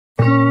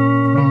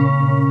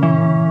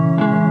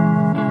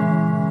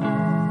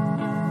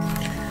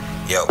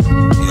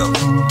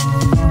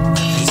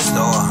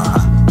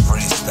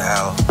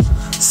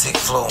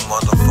SickFlow,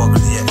 motherfucker,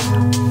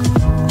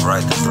 yeah.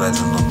 Right, this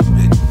legend on the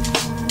beat.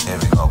 Here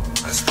we go,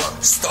 let's start.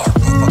 Start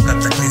of a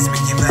cataclysmic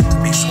event,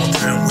 mix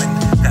water and wind.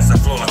 As I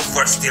flow like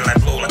first, still I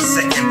blow like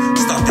second.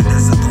 Started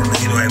as a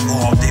tornado,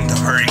 evolved into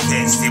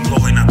hurricane, still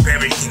blowing up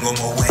everything on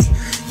my way.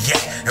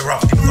 Yeah,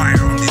 erupting fire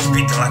on this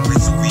beat like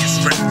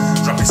Vesuvius strip.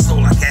 Dropping slow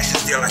like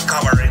ashes, still I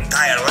cover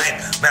entire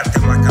land.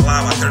 Melting like a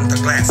lava, turn to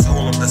glass,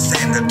 all of the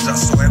sand. And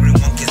just so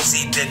everyone can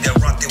see that they're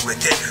rotting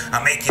with it, I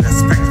make it a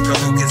spectacle,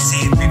 you can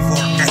see it before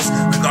X.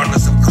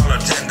 Regardless of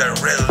color, gender,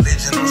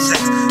 religion or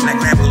sex.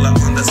 Like nebula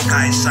on the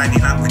sky,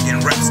 shining up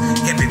within reps.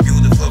 Can be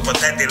beautiful, but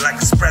deadly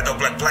like a spread of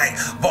black plague.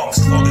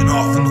 Bombs falling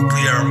off, a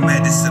nuclear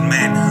medicine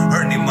man.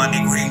 Earning money,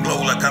 green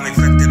glow like I'm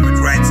infected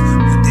with rats.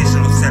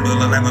 Mutational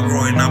cellular level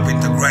growing up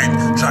into grand.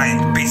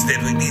 Giant beast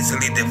that would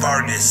easily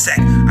devour this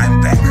sack.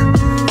 I'm back.